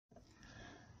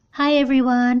Hi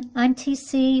everyone, I'm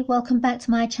TC. Welcome back to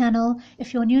my channel.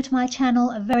 If you're new to my channel,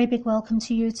 a very big welcome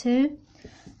to you too.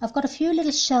 I've got a few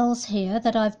little shells here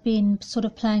that I've been sort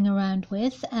of playing around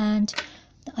with, and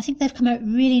I think they've come out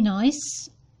really nice.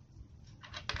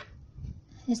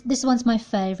 This one's my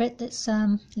favourite. It's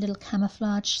a little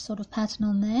camouflage sort of pattern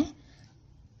on there.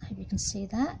 I hope you can see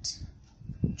that.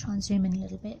 I'll try and zoom in a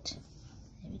little bit.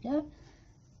 There we go.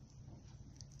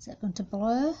 Is that going to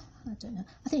blur? I don't know.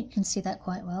 I think you can see that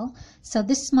quite well. So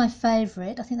this is my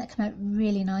favourite. I think that came out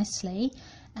really nicely,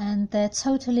 and they're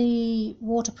totally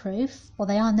waterproof. Well,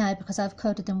 they are now because I've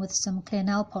coated them with some clear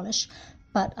nail polish.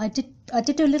 But I did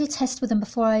do a little test with them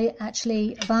before I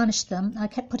actually varnished them. I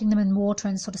kept putting them in water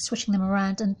and sort of swishing them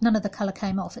around, and none of the colour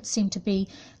came off. It seemed to be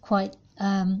quite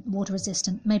water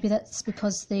resistant. Maybe that's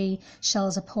because the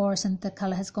shells are porous and the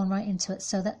colour has gone right into it,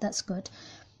 so that's good.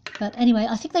 But anyway,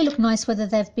 I think they look nice whether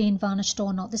they've been varnished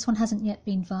or not. This one hasn't yet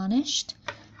been varnished,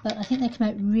 but I think they come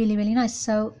out really, really nice.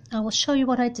 So I will show you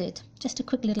what I did. Just a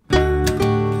quick little...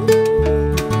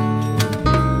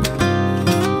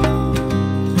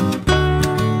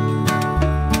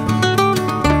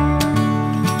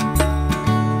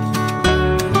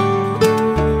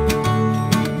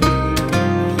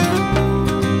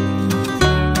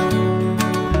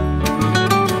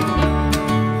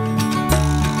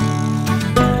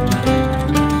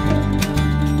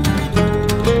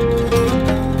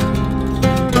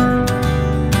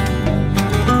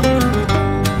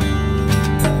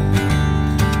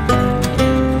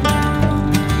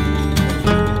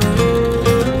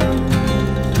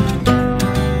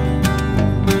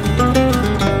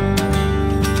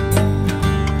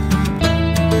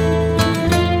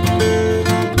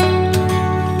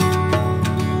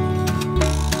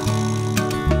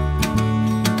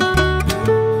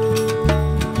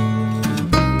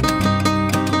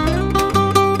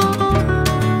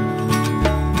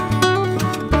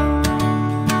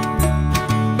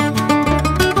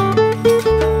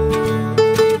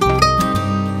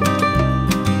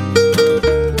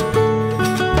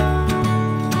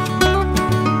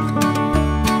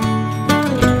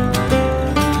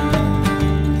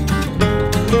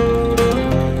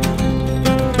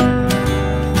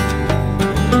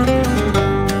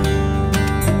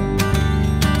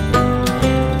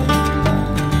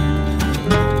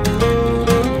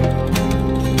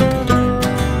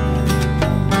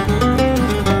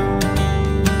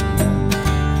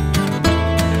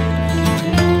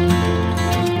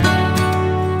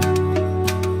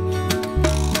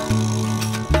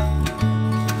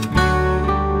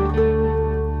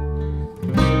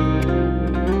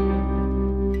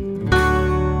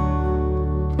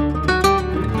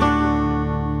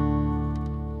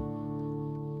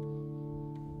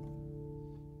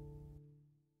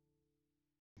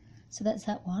 So that's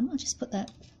that one. I'll just put him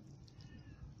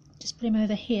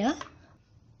over here.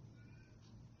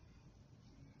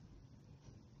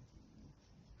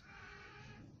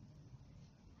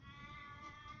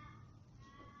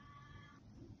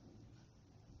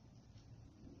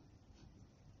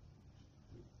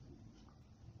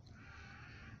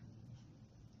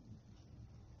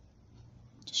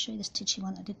 Just show you this titchy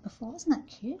one I did before. Isn't that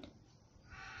cute?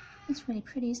 It's really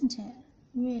pretty, isn't it?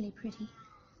 Really pretty.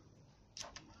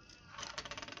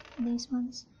 These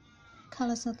ones,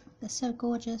 colours they're so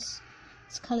gorgeous.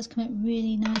 These colours come out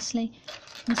really nicely.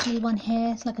 This little one here,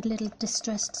 it's like a little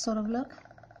distressed sort of look.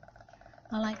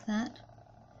 I like that.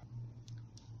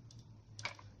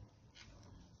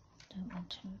 Don't want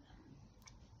to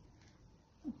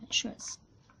make sure it's...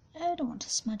 I don't want to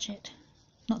smudge it.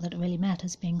 Not that it really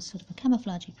matters being sort of a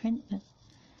camouflagey print, but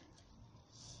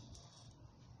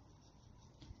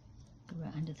go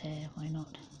right under there, why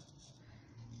not?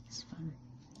 It's fun.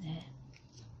 There.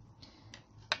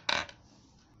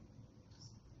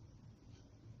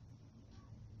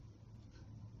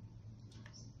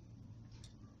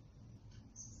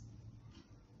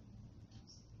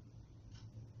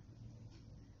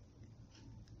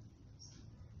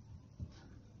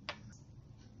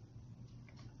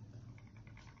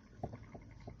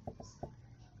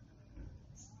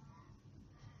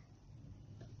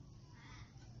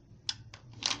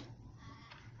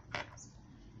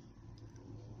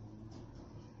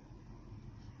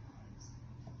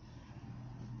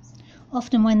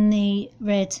 Often when the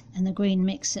red and the green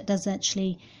mix, it does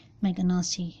actually make a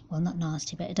nasty, well not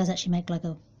nasty, but it does actually make like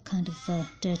a kind of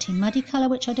dirty muddy colour,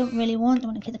 which I don't really want. I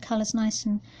want to keep the colours nice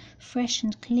and fresh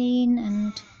and clean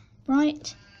and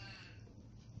bright.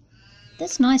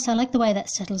 That's nice. I like the way that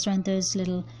settles around those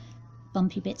little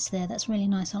bumpy bits there. That's really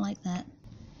nice. I like that.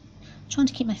 I'm trying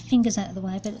to keep my fingers out of the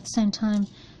way, but at the same time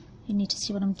you need to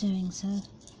see what I'm doing, so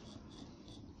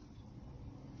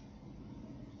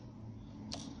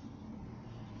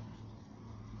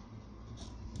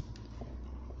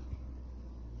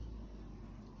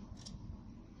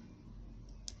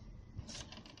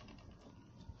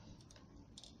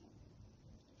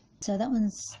So that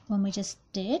one's one we just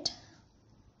did.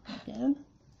 There we go.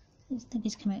 I think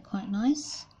he's come out quite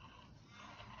nice.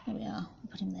 There we are.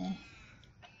 We'll put him there.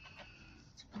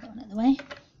 So put that one out of the way.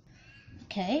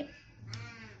 Okay.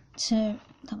 So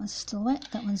that one's still wet.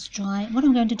 That one's dry. What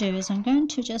I'm going to do is I'm going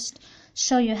to just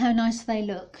show you how nice they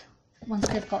look once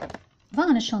they've got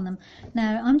varnish on them.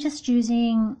 Now I'm just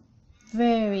using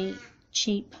very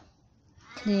cheap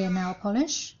clear nail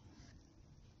polish.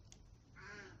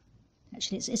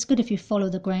 Actually, it's good if you follow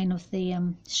the grain of the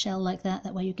shell like that.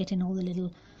 That way you get in all the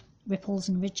little ripples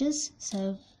and ridges.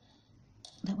 So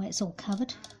that way it's all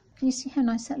covered. Can you see how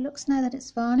nice that looks now that it's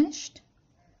varnished?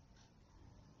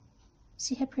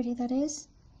 See how pretty that is?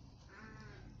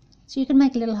 So you can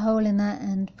make a little hole in that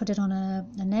and put it on a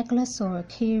necklace or a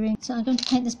keyring. So I'm going to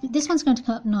paint this. This one's going to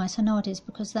come up nice. I know it is,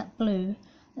 because that blue,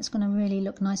 that's going to really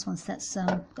look nice once that's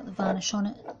got the varnish on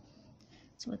it.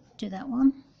 So we'll do that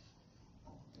one.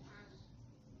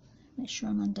 Make sure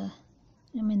I'm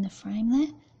in the frame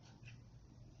there.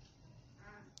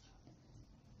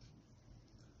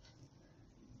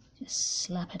 Just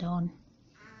slap it on.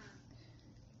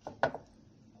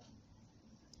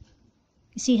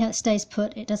 You see how it stays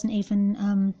put? It doesn't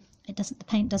even the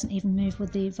paint doesn't even move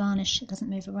with the varnish. It doesn't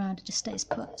move around. It just stays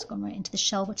put. It's gone right into the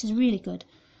shell, which is really good.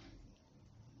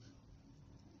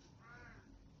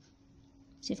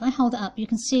 So if I hold it up, you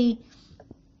can see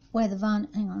where the varnish.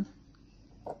 Hang on.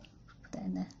 Put that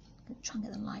in there. Try and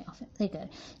get the light off it. There you go.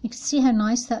 You can see how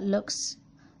nice that looks.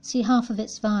 See, half of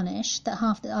it's varnished. That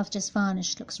half that I've just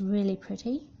varnished looks really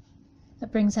pretty.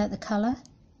 It brings out the colour.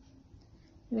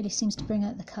 It really seems to bring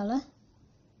out the colour.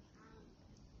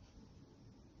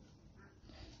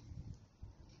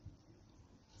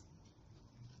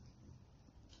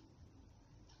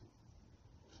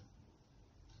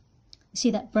 You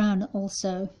see that brown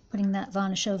also, putting that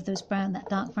varnish over those brown, that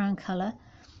dark brown colour,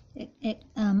 it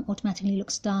automatically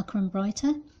looks darker and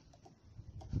brighter,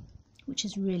 which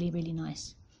is really, really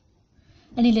nice.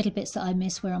 Any little bits that I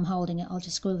miss where I'm holding it, I'll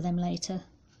just go over them later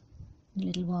in a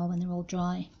little while when they're all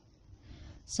dry.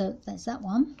 So there's that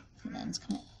one. I think that one's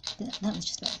coming. That one's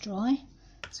just about dry.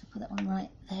 So put that one right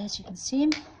there so you can see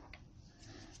him.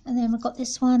 And then we've got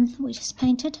this one we just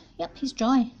painted. Yep, he's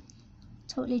dry.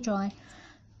 Totally dry.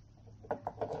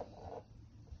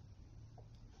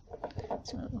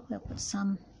 So we'll put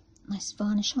some nice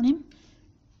varnish on him.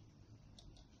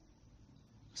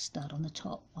 Start on the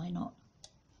top, why not?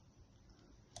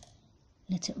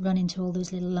 Let it run into all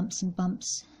those little lumps and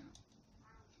bumps.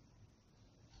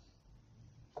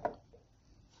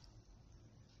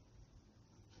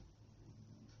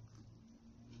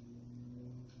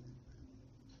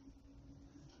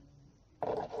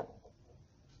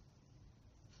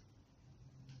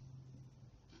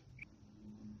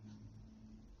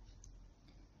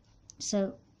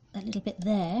 So that little bit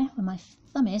there, where my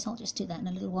thumb is, I'll just do that in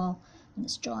a little while when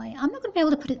it's dry. I'm not going to be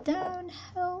able to put it down.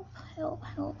 Help, help,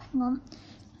 help. Hang on.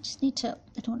 I just need to,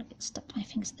 I don't want to get stuck to my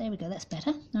fingers. There we go, that's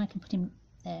better. Now I can put him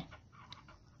there.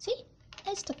 See?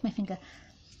 I stuck to my finger.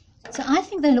 So I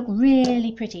think they look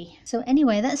really pretty. So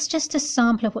anyway, that's just a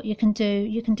sample of what you can do.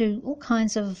 You can do all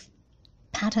kinds of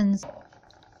patterns.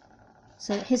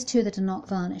 So here's two that are not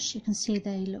varnished. You can see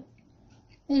they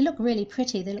look really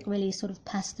pretty. They look really sort of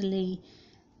pastel-y,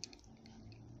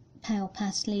 pale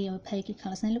pastel-y or opaque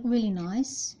colours, and they look really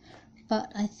nice.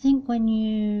 But I think when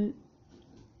you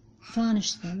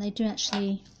varnish them, they do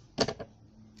actually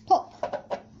pop.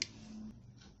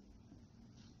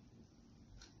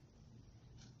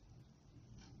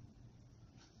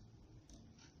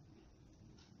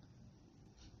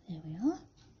 There we are.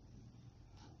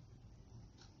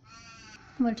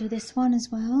 We'll do this one as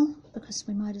well, because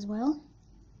we might as well.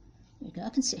 There we go. I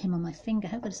can sit him on my finger.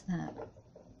 How good is that?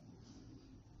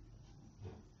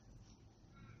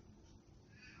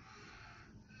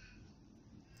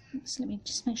 So let me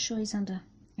just make sure he's in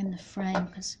the frame,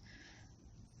 because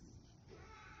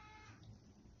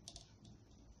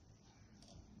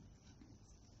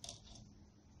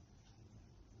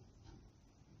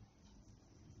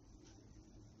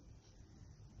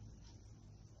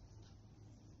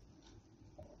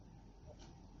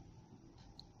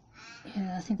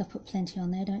yeah, I think I've put plenty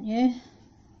on there, don't you?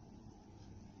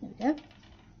 There we go.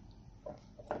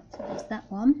 So there's that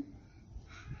one.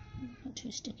 Not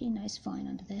too sticky, no, it's fine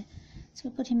under there. So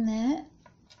we'll put him there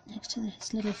next to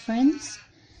his little friends.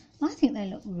 I think they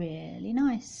look really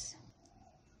nice.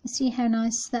 You see how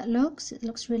nice that looks? It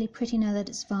looks really pretty now that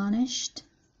it's varnished.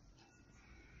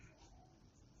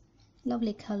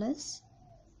 Lovely colours.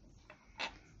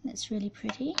 That's really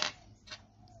pretty.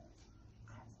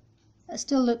 That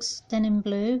still looks denim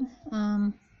blue.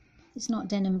 It's not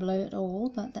denim blue at all,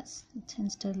 but that's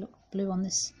tends to look blue on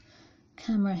this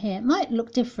camera here. It might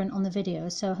look different on the video,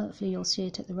 so hopefully you'll see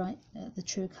it at the right, the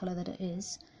true colour that it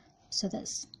is. So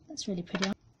that's really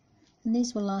pretty. And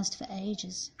these will last for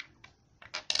ages.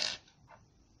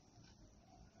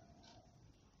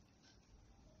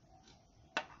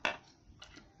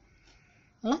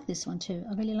 I like this one too.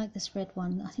 I really like this red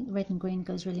one. I think red and green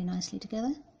goes really nicely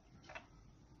together.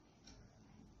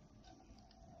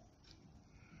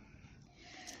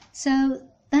 So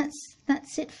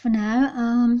that's it for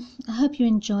now. I hope you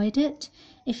enjoyed it.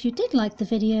 If you did like the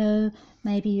video,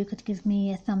 maybe you could give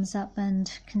me a thumbs up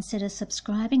and consider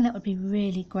subscribing. That would be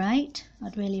really great.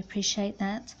 I'd really appreciate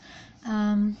that.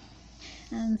 And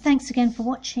thanks again for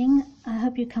watching. I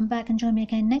hope you come back and join me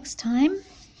again next time.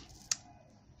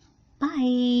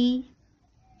 Bye.